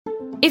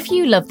If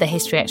you love the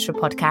History Extra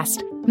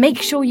podcast,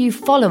 make sure you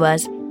follow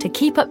us to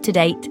keep up to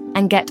date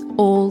and get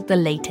all the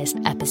latest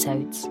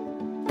episodes.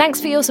 Thanks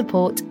for your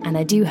support, and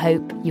I do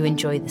hope you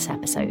enjoy this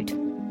episode.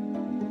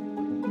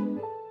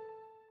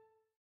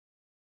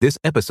 This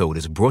episode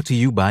is brought to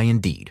you by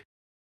Indeed.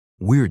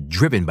 We're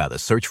driven by the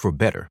search for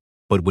better,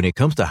 but when it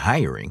comes to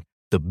hiring,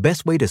 the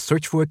best way to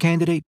search for a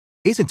candidate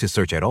isn't to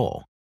search at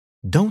all.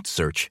 Don't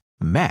search,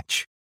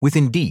 match with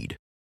Indeed.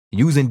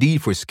 Use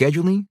Indeed for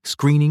scheduling,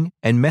 screening,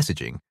 and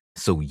messaging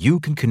so you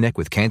can connect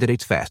with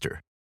candidates faster.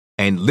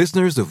 And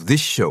listeners of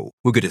this show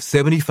will get a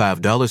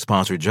 $75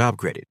 sponsored job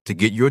credit to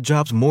get your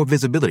jobs more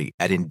visibility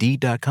at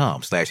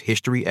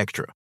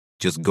Indeed.com/historyextra.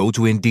 Just go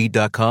to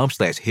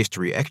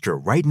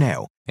Indeed.com/historyextra right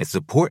now and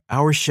support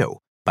our show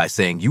by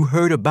saying you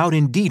heard about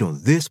Indeed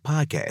on this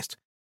podcast.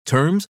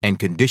 Terms and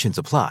conditions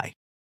apply.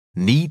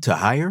 Need to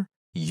hire?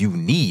 You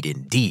need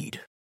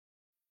Indeed.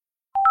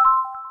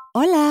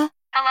 Hola.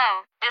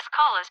 Hello, this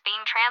call is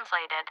being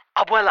translated.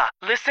 Abuela,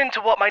 listen to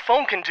what my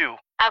phone can do.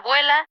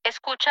 Abuela,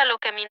 escucha lo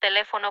que mi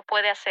teléfono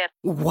puede hacer.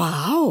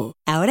 Wow.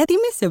 Ahora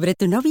dime sobre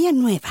tu novia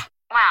nueva.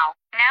 Wow,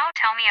 now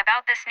tell me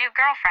about this new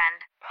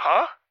girlfriend.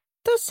 Huh?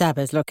 Tú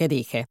sabes lo que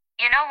dije.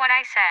 You know what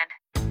I said.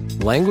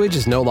 Language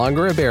is no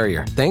longer a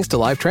barrier thanks to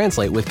Live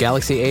Translate with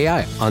Galaxy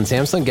AI on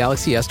Samsung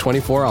Galaxy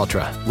S24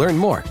 Ultra. Learn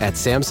more at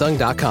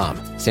Samsung.com.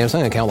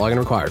 Samsung account login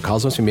required.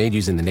 Calls must be made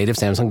using the native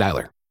Samsung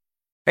dialer.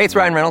 Hey, it's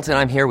Ryan Reynolds, and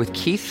I'm here with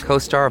Keith,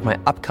 co-star of my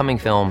upcoming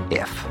film,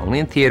 If, only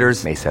in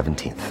theaters May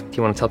 17th. Do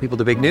you want to tell people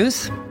the big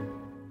news?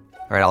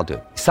 All right, I'll do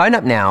it. Sign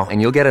up now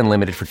and you'll get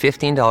unlimited for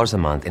 $15 a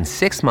month and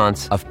 6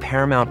 months of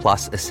Paramount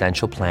Plus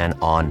Essential Plan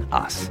on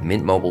us.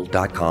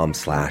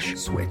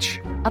 MintMobile.com/switch.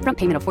 Upfront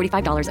payment of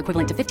 $45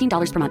 equivalent to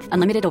 $15 per month.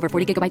 Unlimited over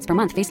 40 gigabytes per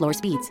month. Face lower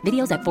speeds.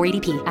 Videos at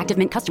 480p. Active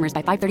Mint customers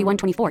by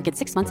 531.24 get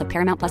 6 months of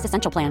Paramount Plus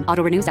Essential Plan.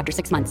 Auto renews after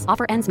 6 months.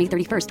 Offer ends May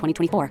 31st,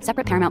 2024.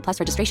 Separate Paramount Plus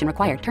registration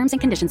required. Terms and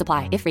conditions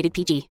apply if rated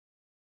PG.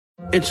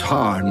 It's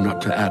hard not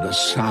to add a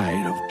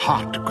side of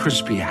hot,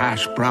 crispy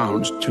hash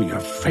browns to your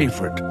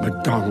favorite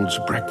McDonald's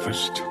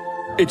breakfast.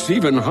 It's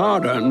even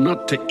harder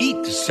not to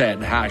eat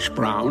said hash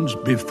browns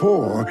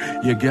before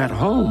you get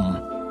home.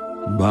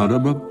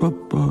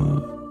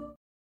 Ba-da-ba-ba-ba.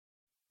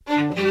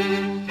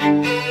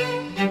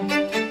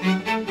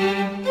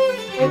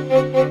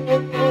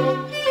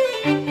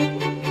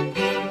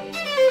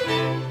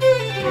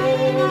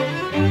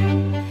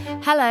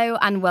 Hello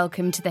and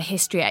welcome to the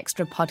History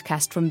Extra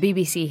podcast from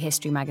BBC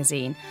History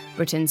Magazine,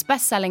 Britain's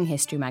best-selling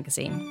history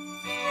magazine.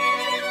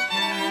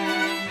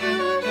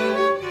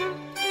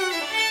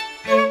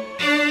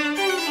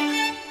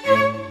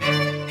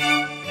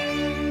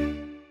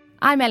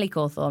 I'm Ellie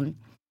Cawthorne.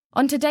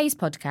 On today's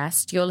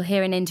podcast, you'll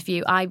hear an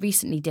interview I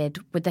recently did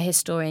with the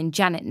historian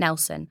Janet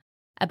Nelson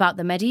about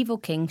the medieval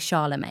king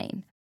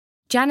Charlemagne.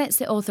 Janet's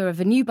the author of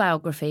a new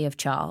biography of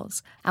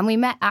Charles, and we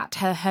met at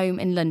her home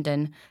in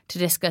London to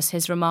discuss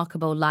his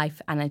remarkable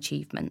life and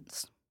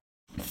achievements.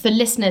 For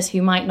listeners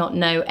who might not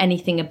know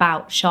anything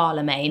about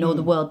Charlemagne or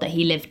the world that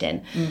he lived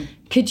in,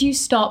 could you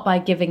start by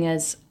giving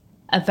us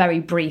a very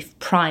brief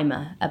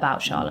primer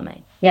about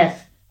Charlemagne?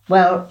 Yes.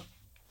 Well,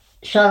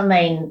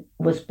 Charlemagne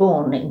was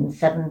born in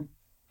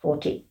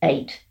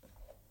 748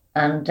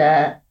 and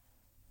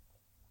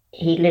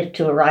he lived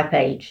to a ripe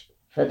age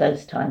for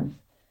those times,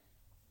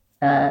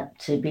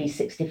 to be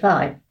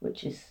 65,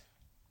 which is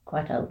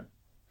quite old.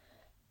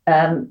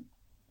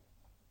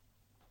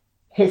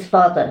 His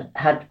father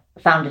had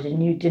founded a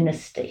new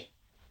dynasty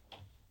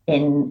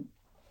in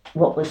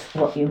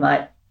what you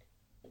might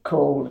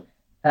call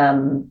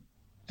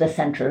the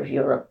centre of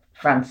Europe,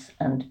 France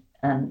and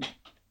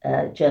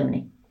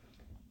Germany.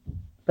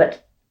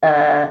 But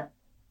the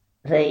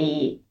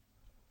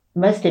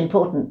most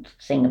important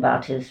thing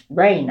about his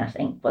reign, I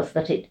think, was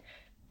that it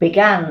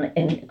began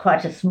in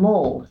quite a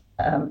small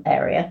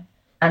area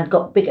and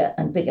got bigger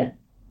and bigger,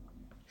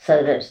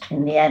 so that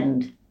in the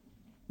end,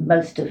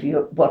 most of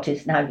what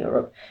is now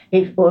Europe,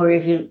 if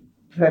you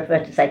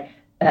prefer to say,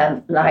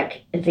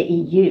 like the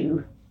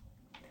EU,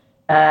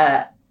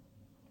 that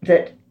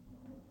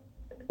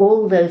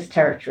all those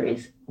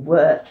territories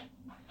were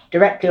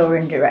directly or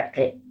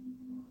indirectly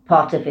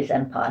part of his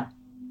empire.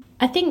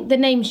 I think the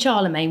name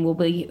Charlemagne will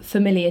be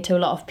familiar to a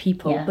lot of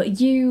people,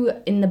 but you,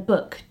 in the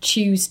book,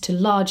 choose to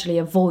largely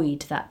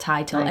avoid that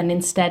title and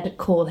instead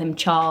call him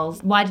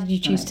Charles. Why did you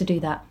choose to do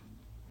that?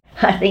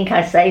 I think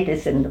I say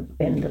this in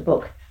the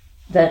book,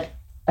 that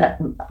at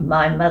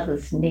my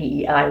mother's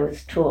knee I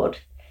was taught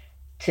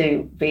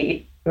to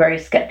be very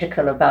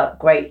sceptical about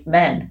great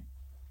men.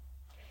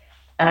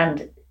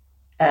 And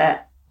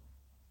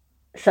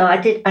so I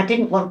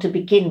didn't want to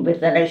begin with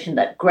the notion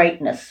that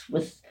greatness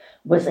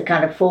was a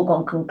kind of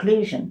foregone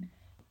conclusion.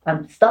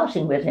 I'm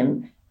starting with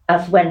him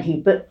as when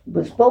he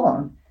was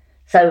born.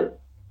 So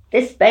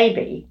this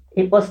baby,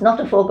 it was not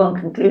a foregone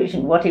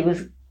conclusion what he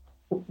was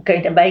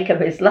going to make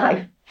of his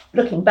life.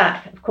 Looking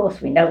back, of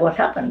course, we know what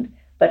happened,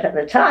 but at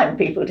the time,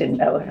 people didn't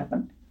know what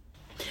happened.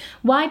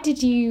 Why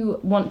did you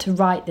want to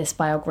write this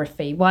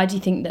biography? Why do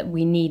you think that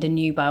we need a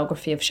new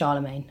biography of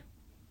Charlemagne?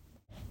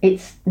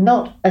 it's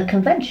not a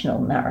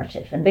conventional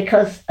narrative, and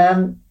because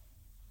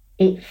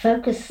it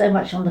focused so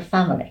much on the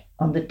family,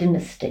 on the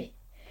dynasty,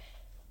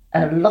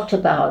 a lot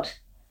about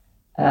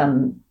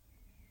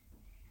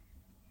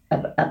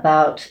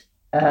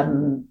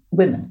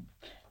women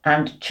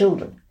and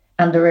children,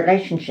 and the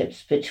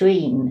relationships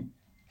between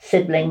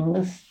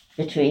siblings,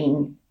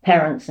 between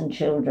parents and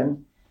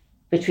children,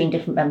 between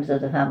different members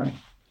of the family.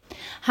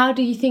 How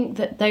do you think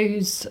that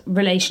those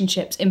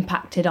relationships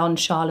impacted on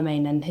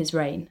Charlemagne and his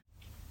reign?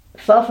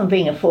 Far from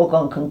being a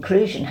foregone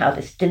conclusion how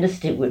this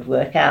dynasty would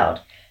work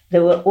out,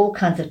 there were all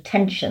kinds of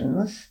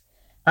tensions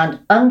and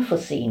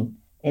unforeseen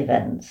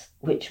events,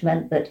 which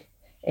meant that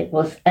it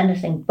was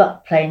anything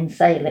but plain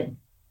sailing.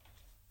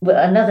 Well,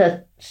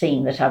 another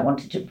theme that I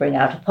wanted to bring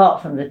out,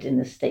 apart from the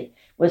dynasty,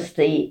 was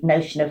the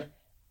notion of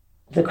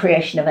the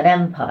creation of an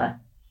empire.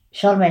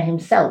 Charlemagne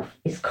himself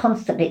is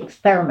constantly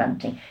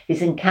experimenting.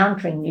 He's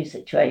encountering new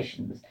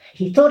situations.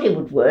 He thought it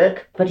would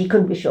work, but he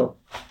couldn't be sure.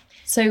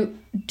 So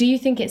do you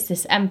think it's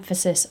this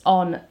emphasis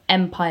on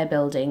empire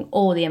building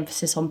or the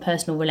emphasis on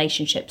personal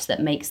relationships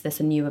that makes this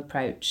a new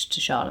approach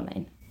to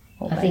Charlemagne?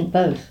 I think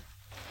both.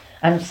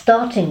 I'm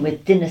starting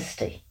with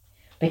dynasty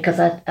because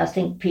I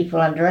think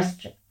people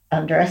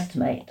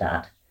underestimate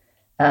that.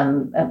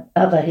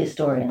 Other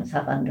historians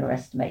have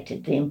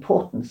underestimated the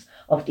importance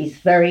of these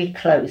very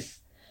close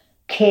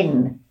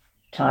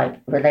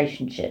kin-type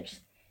relationships,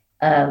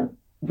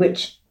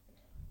 which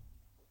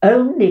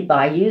only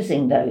by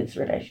using those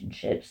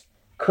relationships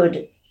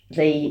could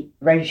the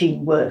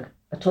regime work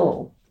at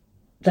all.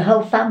 The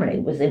whole family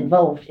was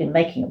involved in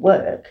making it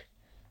work.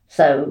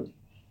 So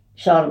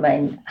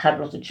Charlemagne had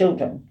a lot of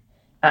children,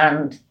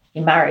 and he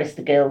marries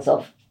the girls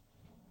off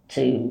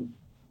to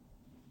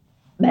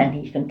men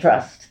he can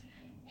trust.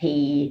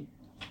 He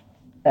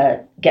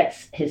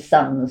gets his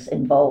sons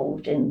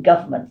involved in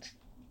government.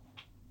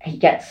 He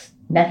gets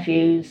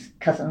nephews,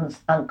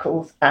 cousins,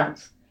 uncles,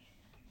 aunts.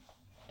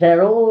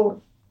 They're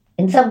all,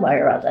 in some way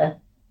or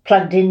other,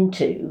 plugged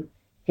into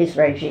his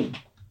regime.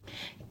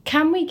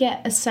 Can we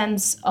get a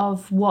sense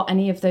of what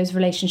any of those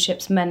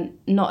relationships meant,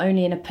 not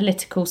only in a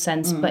political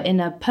sense, but in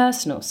a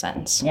personal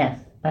sense? Yes,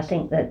 I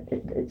think that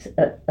it's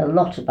a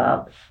lot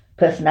about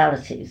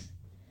personalities.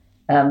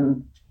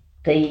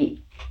 The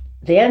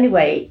only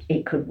way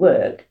it could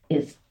work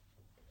is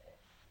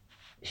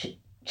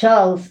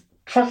Charles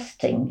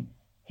trusting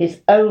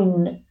his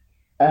own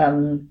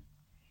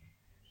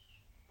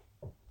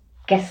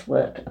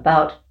guesswork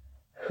about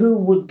who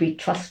would be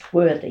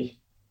trustworthy.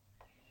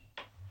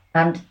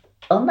 And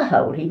on the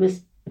whole, he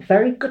was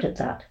very good at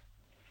that.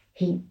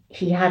 He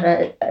had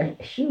a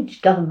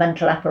huge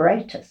governmental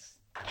apparatus,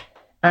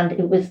 and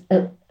it was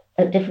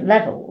at different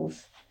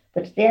levels.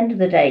 But at the end of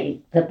the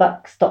day, the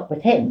buck stopped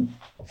with him.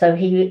 So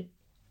he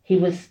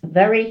was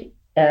very,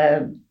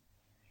 in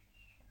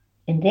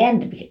the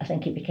end, I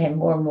think he became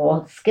more and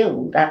more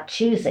skilled at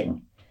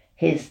choosing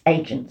his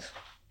agents.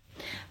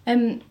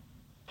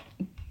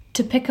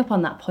 To pick up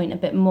on that point a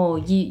bit more,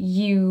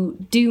 you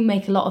do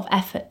make a lot of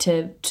effort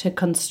to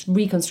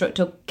reconstruct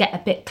or get a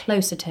bit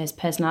closer to his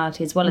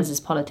personality as well as his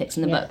politics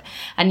in the book.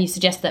 And you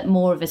suggest that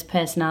more of his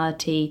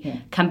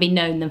personality can be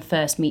known than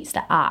first meets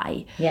the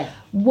eye. Yeah.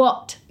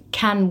 What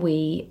can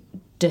we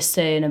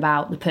discern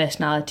about the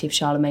personality of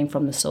Charlemagne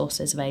from the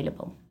sources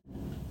available?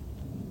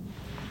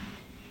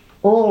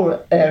 All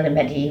early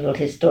medieval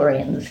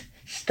historians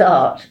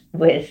start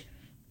with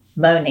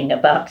moaning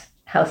about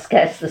how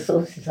scarce the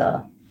sources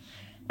are.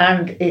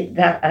 And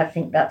I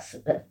think that's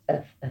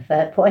a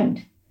fair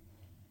point.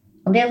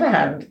 On the other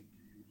hand,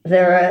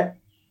 there are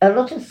a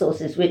lot of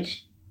sources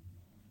which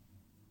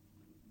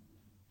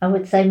I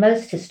would say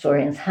most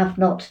historians have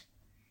not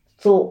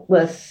thought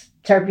was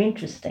terribly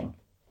interesting.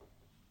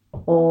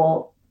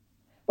 Or,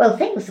 well,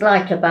 things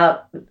like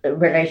about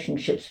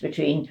relationships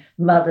between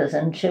mothers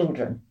and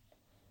children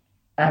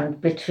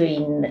and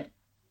between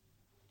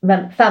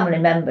family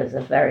members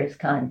of various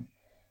kinds.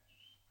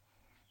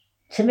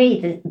 To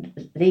me,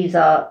 these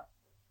are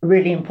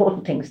really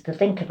important things to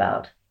think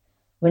about.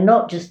 We're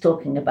not just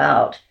talking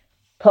about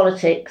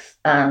politics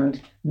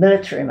and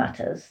military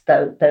matters,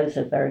 though those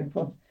are very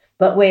important,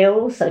 but we're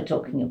also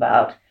talking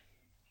about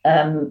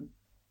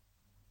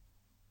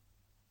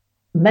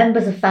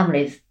members of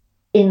families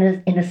in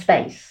a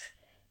space,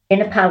 in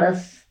a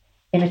palace,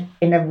 in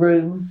a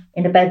room,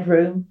 in a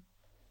bedroom,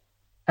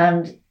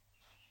 and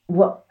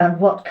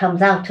what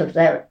comes out of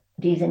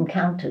these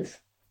encounters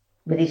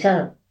with each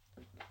other.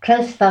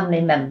 Close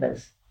family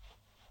members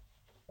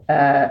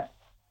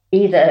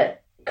either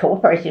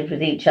cooperated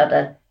with each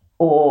other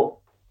or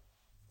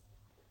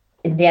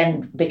in the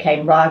end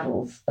became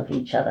rivals of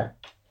each other.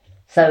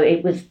 So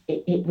it was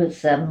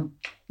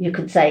you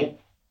could say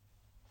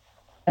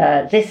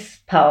this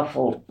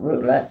powerful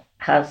ruler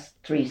has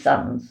 3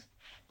 sons.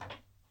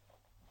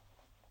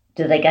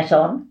 Do they get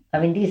on? I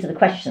mean, these are the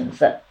questions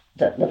that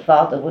the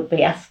father would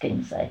be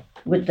asking, say.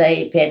 Would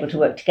they be able to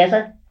work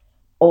together,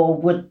 or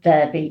would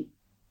there be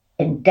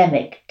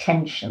endemic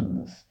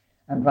tensions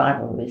and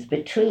rivalries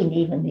between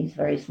even these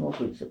very small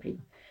groups of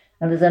people?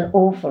 And there's an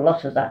awful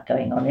lot of that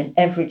going on in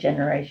every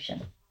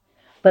generation.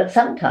 But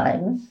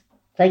sometimes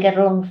they get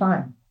along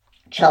fine.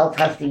 Charles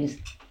has these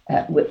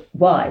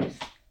wives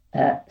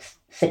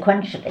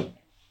sequentially.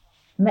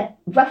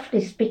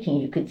 Roughly speaking,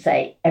 you could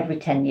say every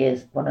 10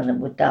 years one of them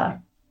would die.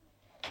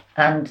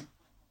 And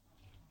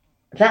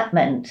that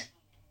meant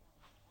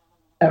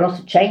a lot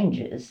of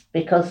changes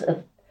because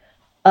of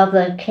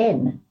other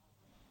kin.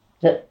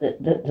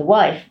 The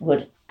wife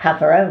would have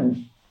her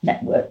own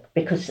network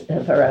because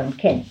of her own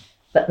kin.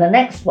 But the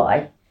next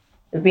wife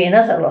would be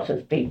another lot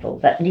of people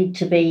that need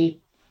to be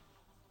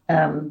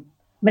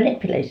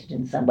manipulated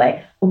in some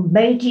way or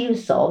made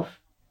use of,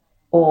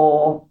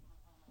 or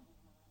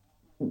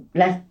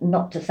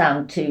not to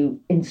sound too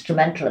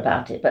instrumental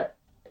about it, but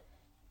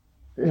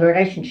the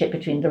relationship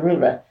between the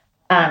ruler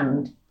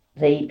and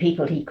the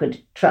people he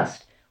could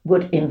trust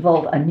would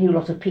involve a new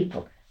lot of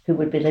people who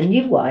would be the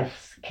new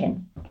wife's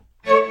kin.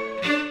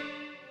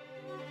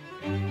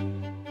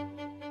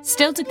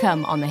 Still to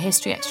come on the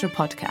History Extra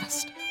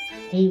podcast.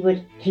 He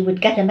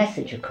would get a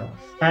message across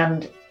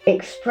and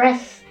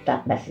express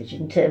that message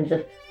in terms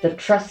of the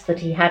trust that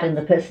he had in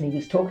the person he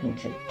was talking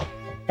to.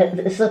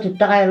 A sort of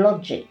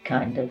dialogic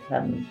kind of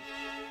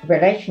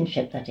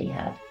relationship that he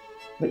had,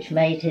 which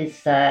made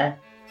his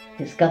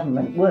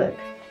government work.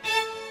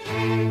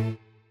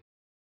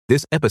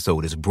 This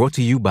episode is brought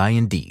to you by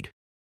Indeed.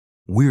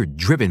 We're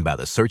driven by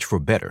the search for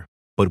better,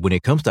 but when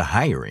it comes to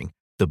hiring,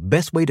 the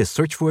best way to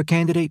search for a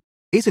candidate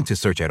isn't to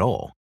search at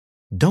all.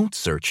 Don't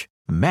search,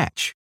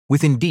 match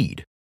with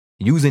Indeed.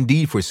 Use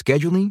Indeed for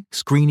scheduling,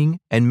 screening,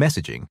 and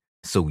messaging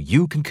so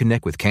you can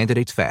connect with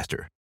candidates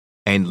faster.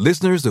 And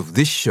listeners of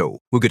this show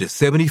will get a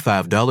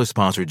 $75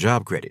 sponsored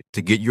job credit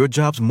to get your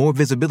jobs more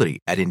visibility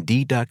at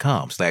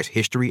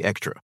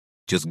Indeed.com/historyextra.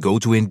 Just go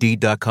to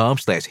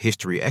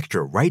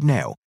Indeed.com/historyextra right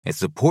now and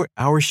support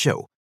our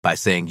show by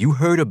saying you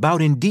heard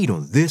about Indeed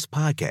on this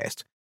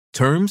podcast.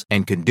 Terms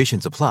and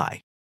conditions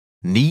apply.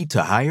 Need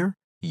to hire?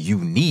 You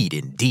need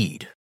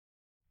Indeed.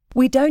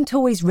 We don't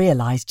always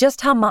realize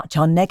just how much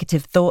our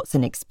negative thoughts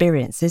and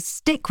experiences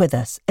stick with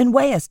us and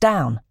weigh us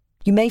down.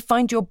 You may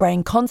find your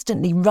brain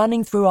constantly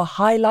running through a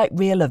highlight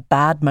reel of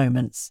bad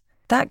moments.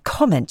 That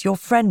comment your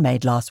friend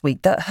made last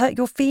week that hurt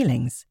your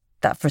feelings.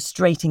 That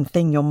frustrating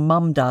thing your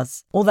mum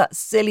does. Or that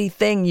silly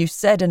thing you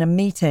said in a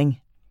meeting.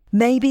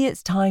 Maybe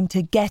it's time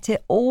to get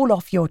it all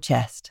off your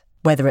chest.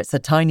 Whether it's a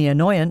tiny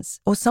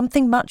annoyance or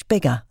something much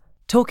bigger,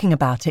 talking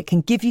about it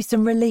can give you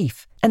some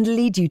relief and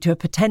lead you to a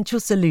potential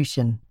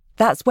solution.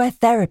 That's where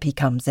therapy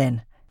comes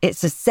in.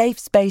 It's a safe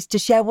space to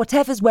share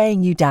whatever's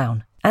weighing you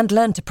down and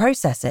learn to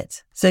process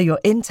it, so your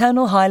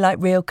internal highlight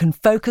reel can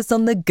focus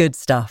on the good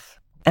stuff.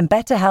 And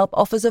BetterHelp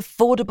offers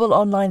affordable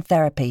online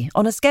therapy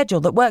on a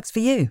schedule that works for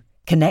you.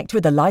 Connect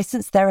with a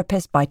licensed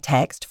therapist by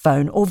text,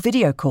 phone, or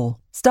video call.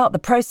 Start the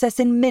process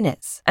in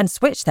minutes and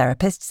switch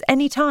therapists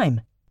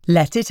anytime.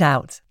 Let it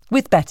out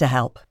with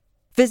BetterHelp.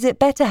 Visit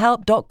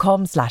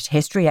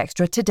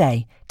betterhelp.com/historyextra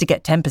today to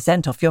get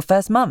 10% off your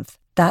first month.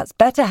 That's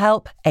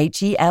BetterHelp,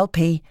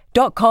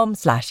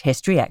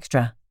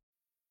 HELP.com/historyextra.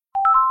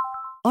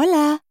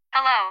 Hola.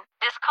 Hello,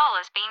 this call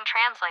is being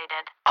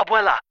translated.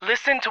 Abuela,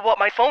 listen to what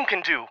my phone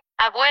can do.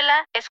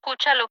 Abuela,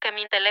 escucha lo que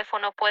mi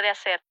teléfono puede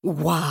hacer.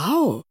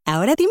 ¡Wow!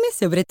 Ahora dime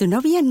sobre tu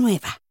novia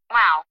nueva.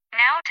 Wow,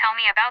 now tell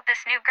me about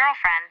this new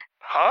girlfriend.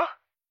 Huh?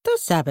 Tú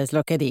sabes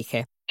lo que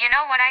dije. You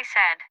know what I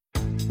said.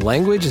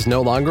 Language is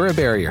no longer a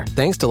barrier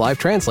thanks to Live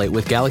Translate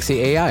with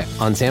Galaxy AI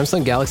on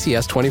Samsung Galaxy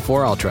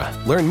S24 Ultra.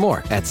 Learn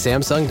more at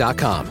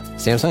Samsung.com.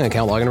 Samsung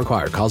account login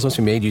required. Calls must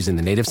be made using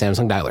the native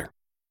Samsung dialer.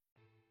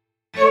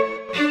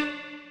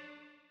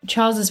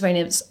 Charles's reign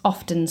is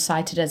often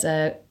cited as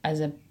a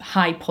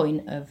high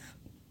point of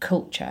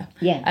culture.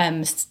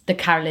 Yeah. The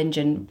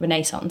Carolingian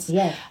Renaissance.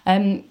 Yeah.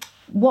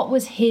 What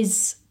was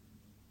his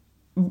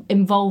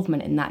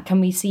involvement in that? Can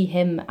we see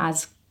him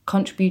as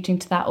contributing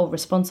to that or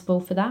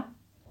responsible for that?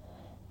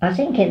 I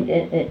think in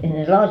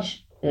a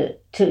large,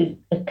 to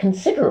a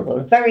considerable,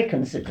 very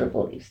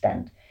considerable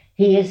extent,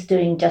 he is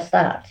doing just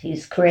that.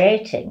 He's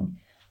creating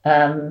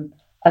a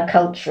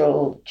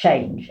cultural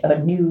change, a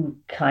new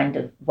kind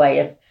of way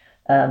of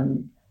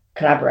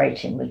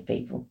collaborating with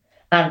people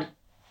and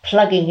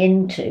plugging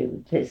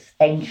into this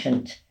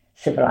ancient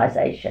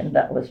civilization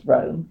that was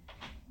Rome,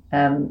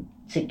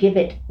 to give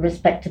it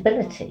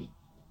respectability,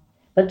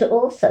 but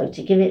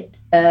to give it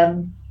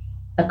a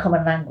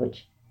common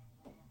language.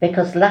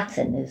 Because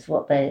Latin is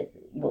what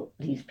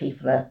these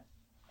people are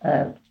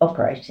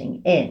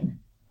operating in,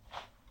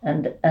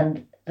 and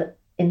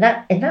in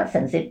that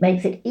sense, it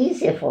makes it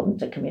easier for them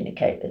to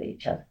communicate with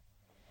each other.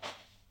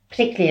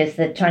 Particularly as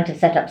they're trying to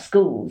set up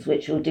schools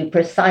which will do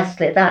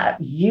precisely that.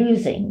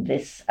 Using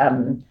this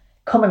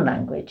common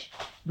language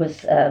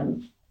was a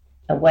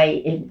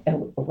way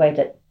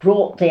that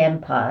brought the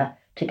empire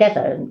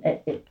together,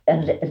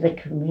 and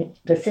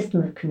the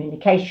system of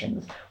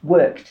communications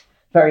worked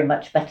very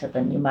much better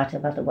than you might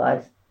have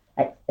otherwise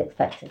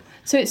expected.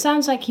 So it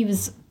sounds like he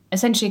was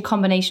essentially a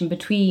combination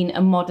between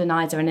a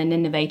modernizer and an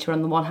innovator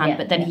on the one hand,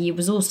 but then he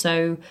was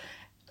also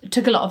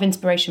took a lot of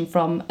inspiration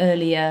from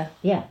earlier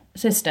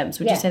systems.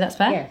 Would you say that's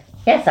fair?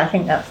 Yes, I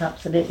think that's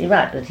absolutely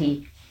right. That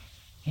he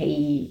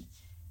he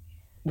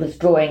was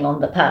drawing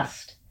on the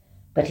past,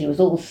 but he was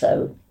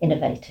also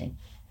innovating.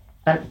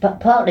 But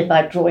partly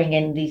by drawing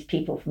in these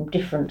people from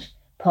different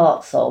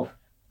parts of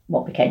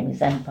what became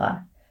his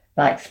empire,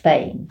 like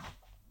Spain,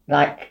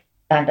 like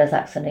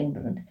Anglo-Saxon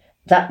England.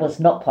 That was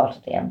not part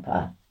of the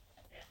empire,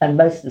 and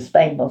most of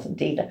Spain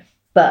wasn't either.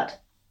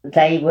 But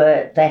they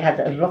had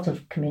a lot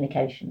of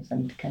communications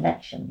and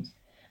connections.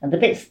 And the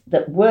bits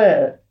that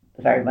were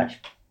very much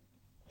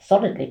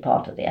solidly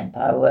part of the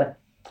empire were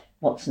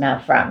what's now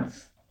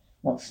France,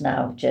 what's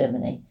now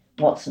Germany,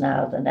 what's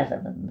now the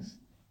Netherlands,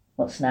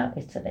 what's now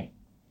Italy.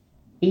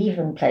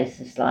 Even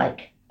places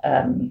like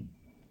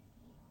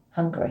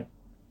Hungary,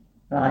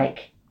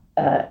 like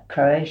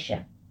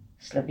Croatia,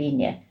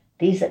 Slovenia.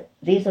 These are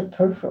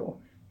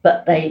peripheral,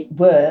 but they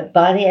were,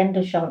 by the end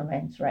of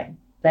Charlemagne's reign,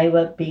 they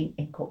were being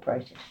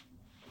incorporated.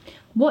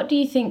 What do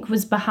you think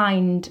was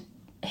behind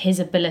his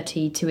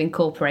ability to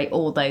incorporate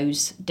all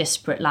those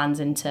disparate lands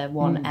into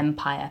one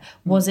empire?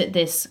 Was it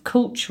this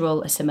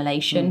cultural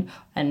assimilation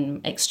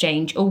and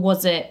exchange, or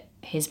was it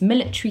his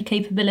military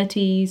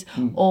capabilities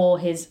or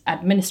his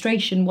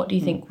administration? What do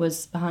you think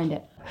was behind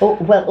it?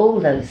 Well, all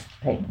those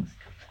things.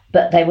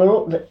 But they were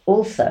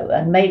also,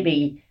 and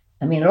maybe,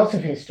 I mean, a lot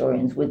of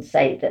historians would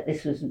say that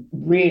this was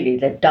really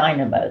the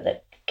dynamo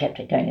that kept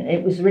it going.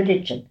 It was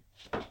religion,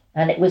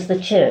 and it was the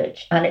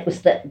church, and it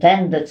was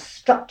then the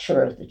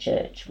structure of the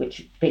church,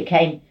 which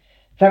became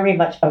very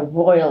much a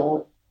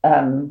royal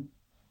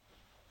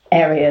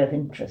area of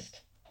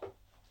interest.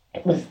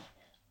 It was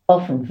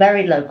often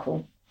very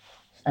local,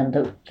 and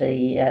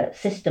the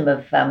system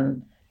of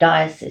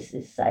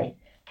dioceses, say,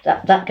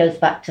 that goes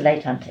back to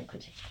late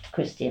antiquity,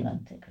 Christian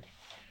antiquity.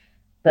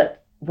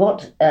 But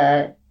what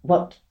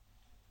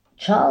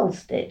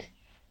Charles did,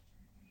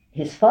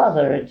 his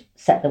father had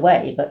set the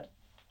way, but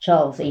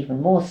Charles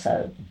even more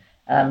so,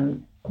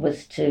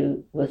 was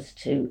to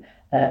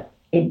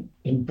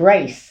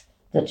embrace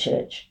the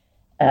church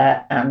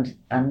and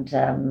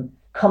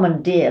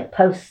commandeer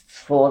posts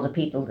for the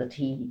people that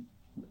he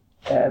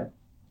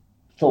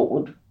thought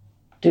would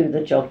do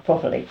the job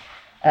properly.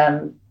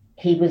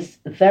 He was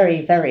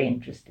very, very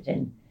interested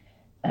in,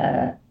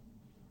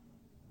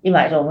 you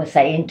might almost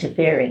say,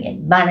 interfering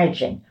in,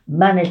 managing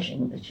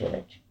the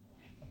church.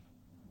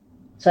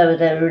 So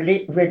the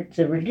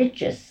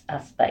religious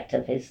aspect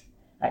of his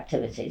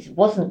activities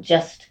wasn't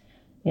just,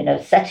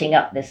 setting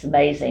up this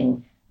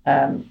amazing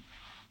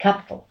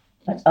capital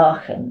at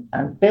Aachen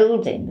and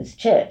building this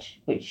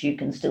church, which you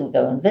can still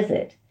go and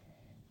visit.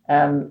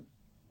 That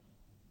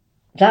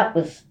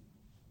was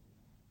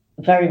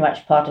very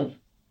much part of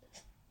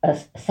a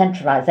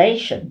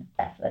centralization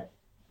effort,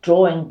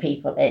 drawing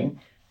people in,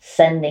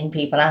 sending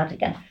people out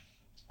again.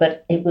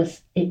 But it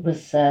was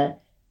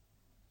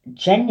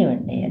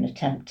genuinely an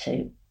attempt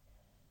to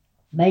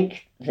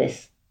make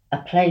this a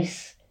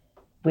place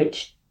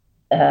which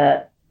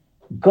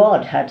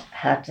God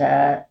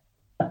had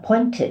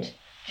appointed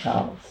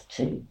Charles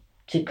to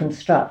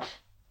construct.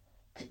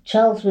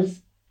 Charles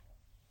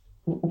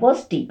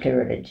was deeply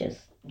religious.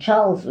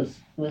 Charles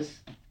was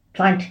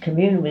trying to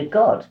commune with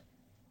God,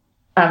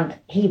 and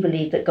he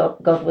believed that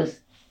God was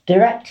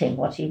directing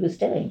what he was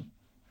doing.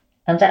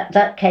 And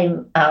that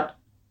came out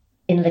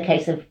in the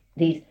case of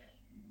these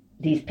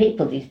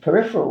people, these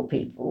peripheral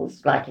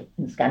peoples, like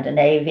in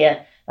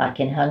Scandinavia, like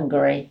in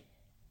Hungary,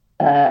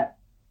 the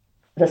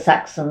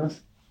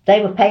Saxons.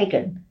 They were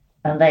pagan,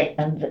 and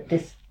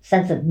this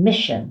sense of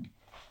mission,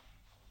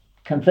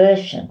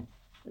 conversion,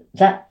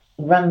 that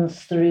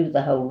runs through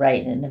the whole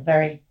reign in a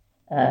very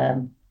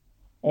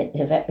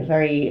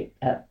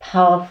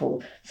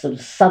powerful sort of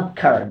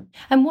subcurrent.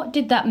 And what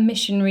did that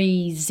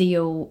missionary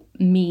zeal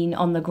mean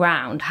on the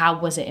ground? How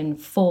was it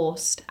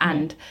enforced?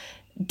 And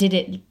did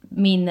it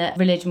mean that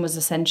religion was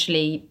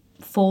essentially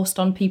forced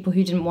on people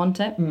who didn't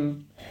want it?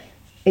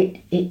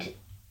 It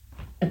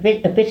a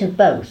bit of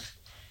both.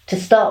 To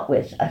start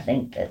with, I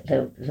think that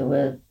there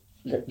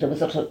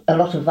was a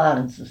lot of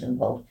violence was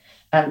involved,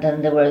 and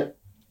then there were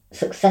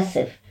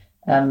successive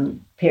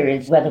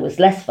periods where there was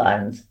less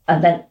violence,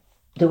 and then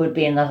there would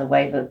be another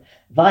wave of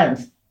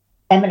violence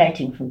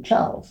emanating from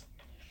Charles.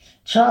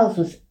 Charles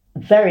was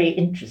very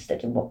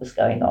interested in what was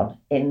going on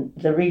in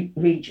the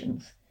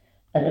regions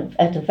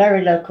at a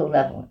very local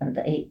level, and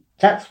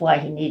that's why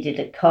he needed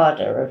a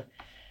cadre of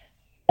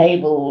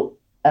able,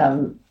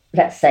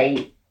 let's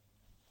say,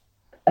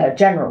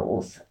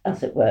 generals,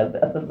 as it were,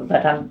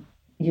 but I'm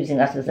using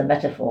that as a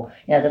metaphor.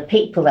 The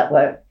people that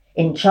were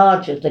in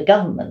charge of the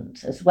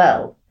government as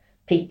well,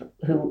 people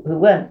who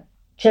weren't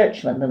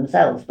churchmen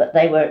themselves, but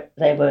they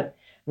were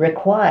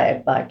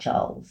required by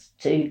Charles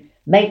to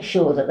make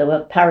sure that there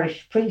were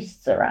parish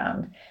priests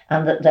around,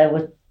 and that there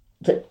were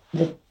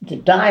the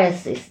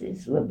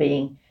dioceses were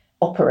being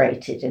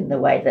operated in the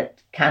way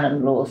that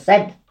canon law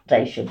said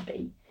they should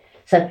be.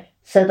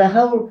 So the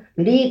whole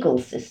legal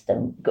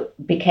system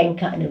became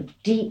kind of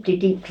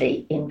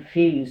deeply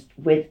infused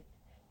with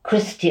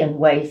Christian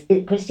ways,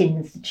 Christian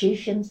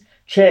institutions,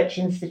 church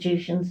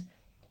institutions,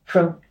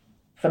 from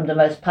the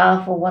most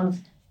powerful ones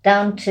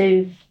down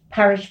to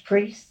parish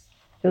priests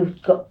who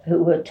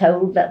were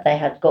told that they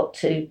had got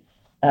to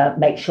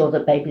make sure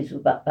that babies were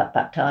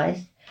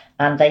baptized,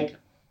 and they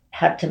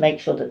had to make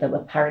sure that there were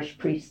parish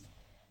priests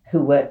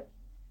who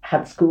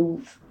had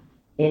schools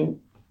in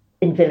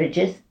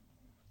villages.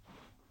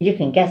 You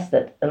can guess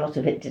that a lot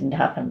of it didn't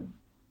happen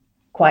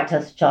quite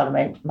as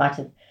Charlemagne might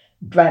have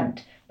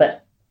dreamt,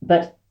 but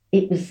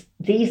it was,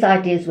 these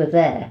ideas were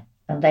there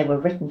and they were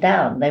written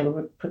down. They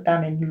were put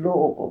down in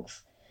law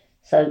books.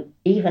 So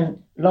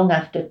even long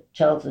after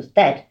Charles was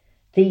dead,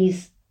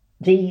 these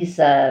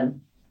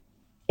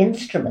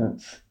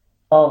instruments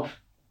of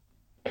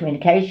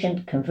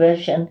communication,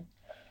 conversion,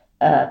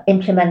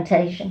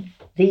 implementation,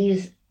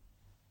 these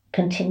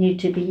continued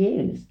to be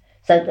used.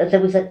 So there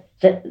was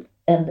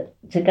and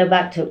to go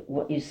back to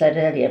what you said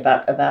earlier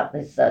about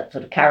this sort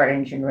of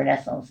Carolingian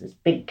Renaissance, this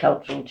big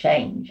cultural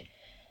change,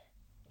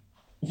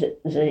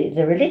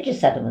 the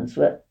religious elements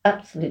were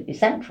absolutely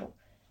central,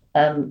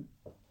 and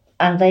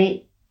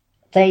they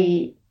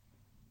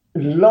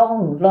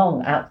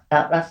long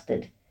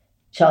outlasted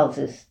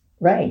Charles's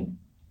reign.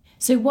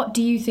 So what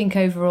do you think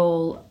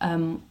overall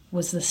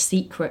was the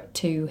secret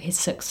to his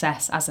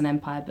success as an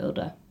empire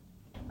builder?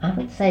 I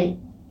would say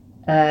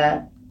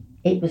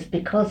it was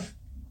because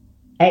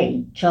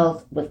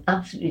Charles was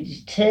absolutely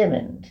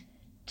determined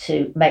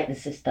to make the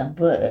system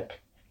work,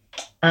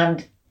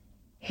 and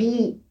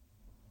he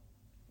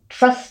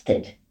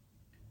trusted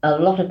a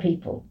lot of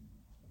people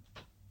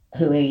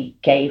who he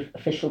gave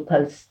official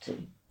posts to,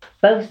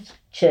 both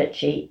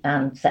churchy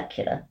and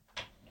secular.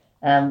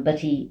 But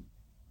he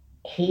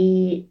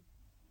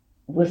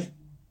was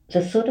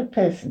the sort of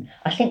person,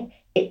 I think,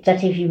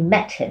 that if you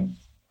met him,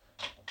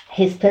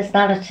 his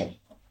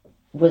personality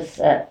was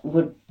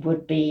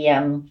would be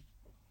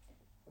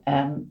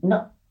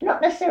not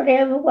necessarily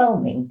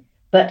overwhelming,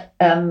 but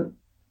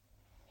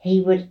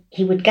he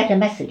would get a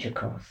message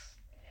across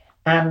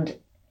and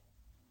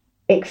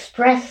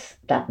express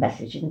that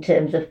message in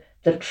terms of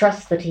the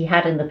trust that he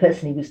had in the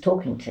person he was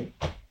talking to.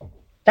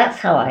 That's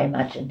how I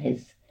imagine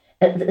his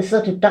a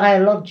sort of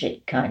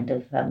dialogic kind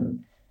of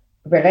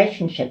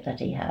relationship that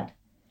he had,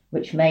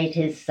 which made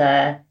his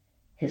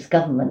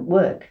government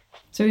work.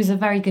 So he was a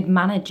very good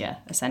manager,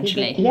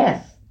 essentially.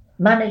 Yes,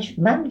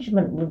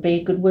 management would be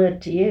a good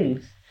word to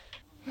use.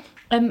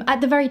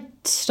 At the very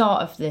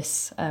start of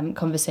this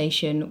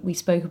conversation, we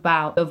spoke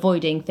about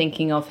avoiding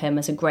thinking of him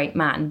as a great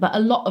man, but a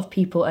lot of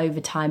people over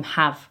time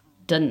have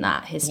done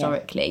that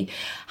historically. Yes.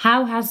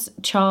 How has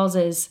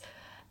Charles's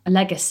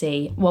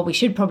legacy, well, we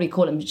should probably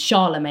call him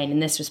Charlemagne in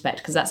this respect,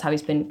 because that's how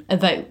he's been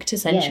evoked,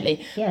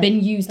 essentially,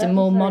 been used in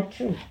more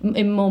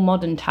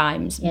modern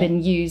times,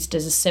 been used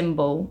as a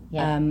symbol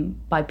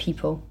by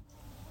people?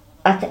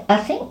 I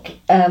think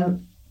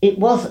it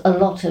was a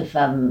lot.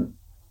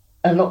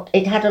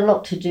 It had a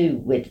lot to do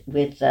with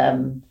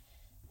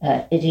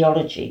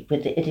ideology,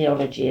 with the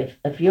ideology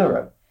of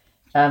Europe.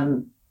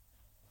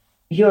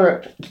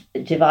 Europe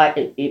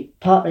divided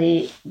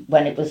partly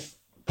when it was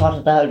part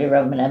of the Holy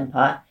Roman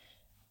Empire.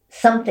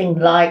 Something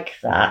like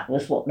that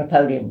was what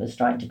Napoleon was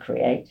trying to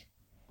create.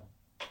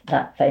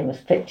 That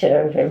famous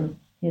picture of him,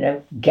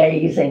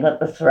 gazing at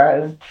the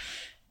throne.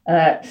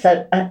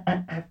 So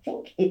I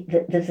think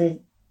there's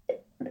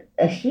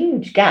a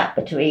huge gap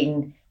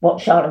between what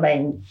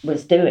Charlemagne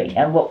was doing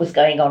and what was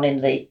going on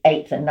in the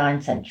 8th and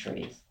 9th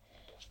centuries,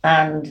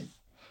 and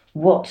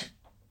what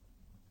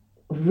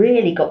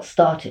really got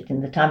started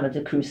in the time of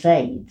the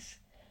Crusades,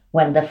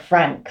 when the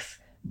Franks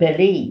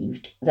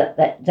believed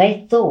that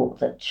they thought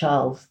that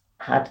Charles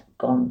had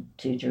gone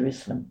to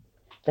Jerusalem.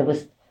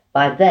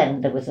 By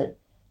then there was a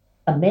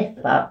myth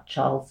about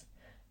Charles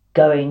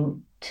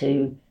going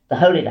to the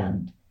Holy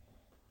Land.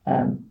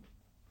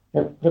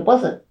 There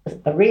was a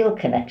real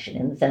connection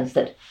in the sense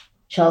that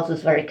Charles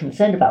was very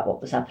concerned about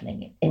what was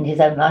happening in his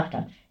own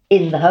lifetime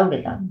in the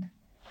Holy Land,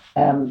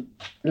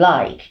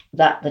 like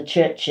that the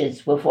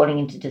churches were falling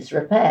into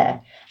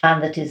disrepair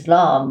and that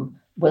Islam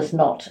was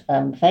not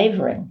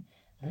favouring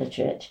the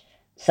church.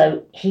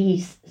 So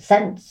he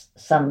sent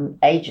some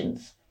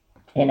agents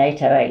in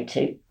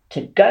 808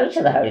 to go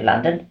to the Holy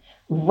Land and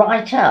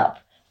write up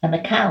a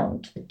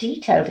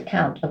detailed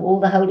account of all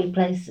the holy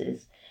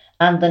places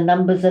and the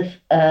numbers of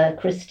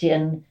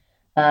Christian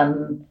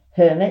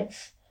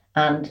hermits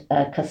and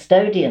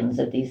custodians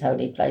of these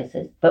holy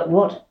places. But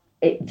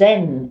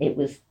it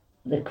was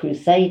the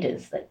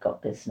Crusaders that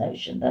got this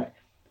notion that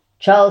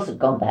Charles had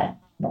gone there.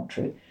 Not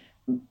true,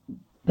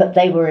 but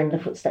they were in the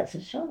footsteps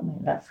of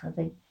Charlemagne. That's how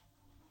they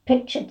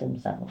pictured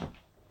themselves.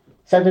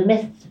 So the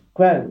myth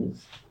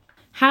grows.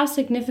 How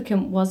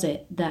significant was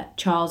it that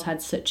Charles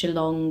had such a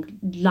long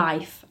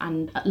life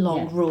and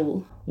long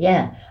rule?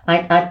 Yeah,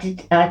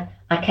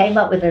 I came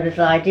up with a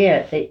little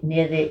idea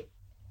near the.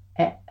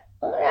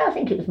 I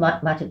think it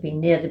might have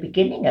been near the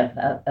beginning of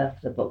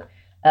the book,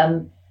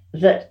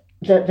 that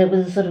there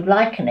was a sort of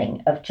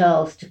likening of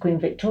Charles to Queen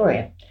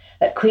Victoria.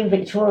 That Queen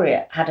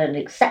Victoria had an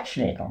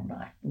exceptionally long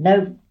life.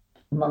 No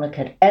monarch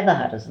had ever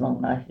had as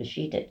long life as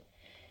she did.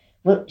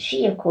 Well,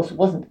 she, of course,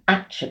 wasn't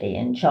actually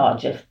in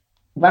charge of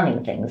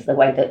running things the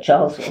way that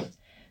Charles was,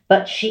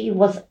 but she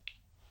was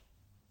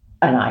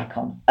an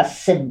icon, a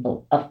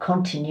symbol of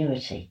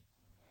continuity.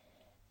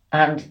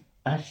 And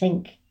I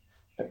think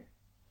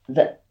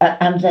that,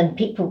 and then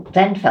people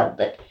then felt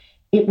that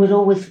it would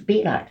always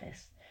be like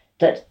this,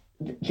 that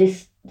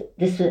this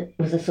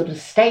was a sort of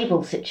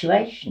stable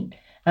situation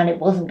and it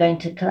wasn't going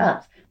to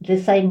collapse.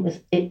 The same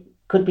as it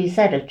could be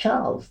said of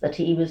Charles, that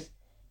he'd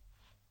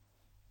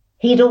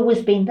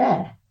always been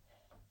there.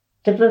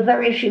 There were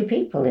very few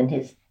people in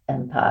his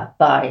empire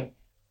by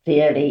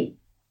the early,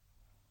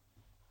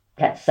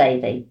 let's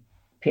say the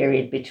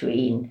period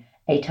between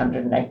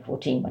 800 and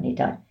 814 when he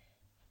died.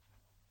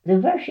 There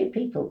were very few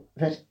people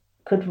that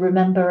could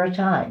remember a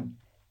time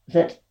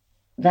that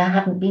there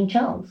hadn't been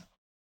Charles.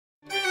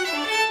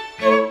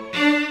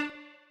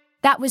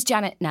 That was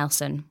Janet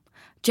Nelson.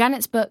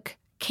 Janet's book,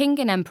 King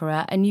and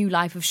Emperor, A New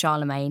Life of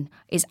Charlemagne,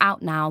 is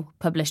out now,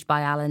 published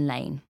by Alan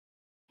Lane.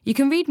 You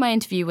can read my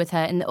interview with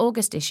her in the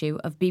August issue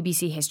of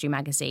BBC History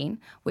magazine,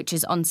 which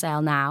is on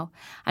sale now,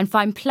 and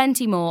find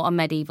plenty more on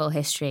medieval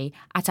history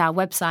at our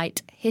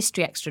website,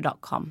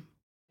 historyextra.com.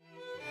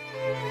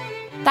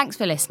 Thanks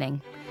for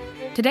listening.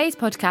 Today's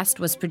podcast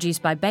was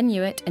produced by Ben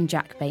Hewitt and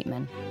Jack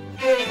Bateman.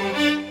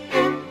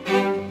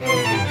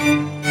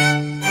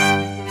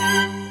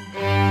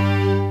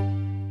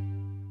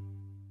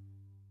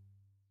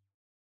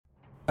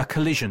 A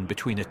collision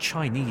between a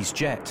Chinese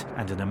jet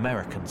and an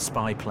American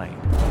spy plane.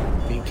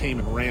 He came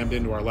and rammed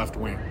into our left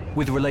wing.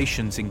 With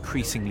relations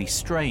increasingly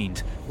strained,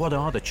 what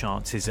are the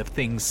chances of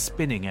things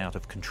spinning out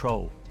of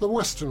control? The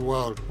Western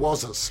world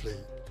was asleep.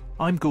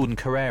 I'm Gordon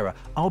Carrera.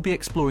 I'll be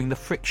exploring the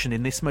friction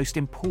in this most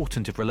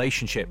important of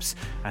relationships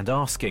and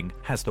asking,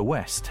 has the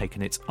West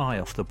taken its eye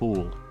off the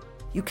ball?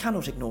 You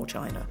cannot ignore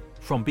China.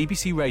 From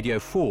BBC Radio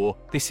 4,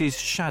 this is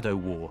Shadow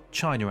War,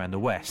 China and the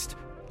West.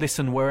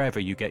 Listen wherever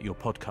you get your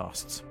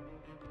podcasts.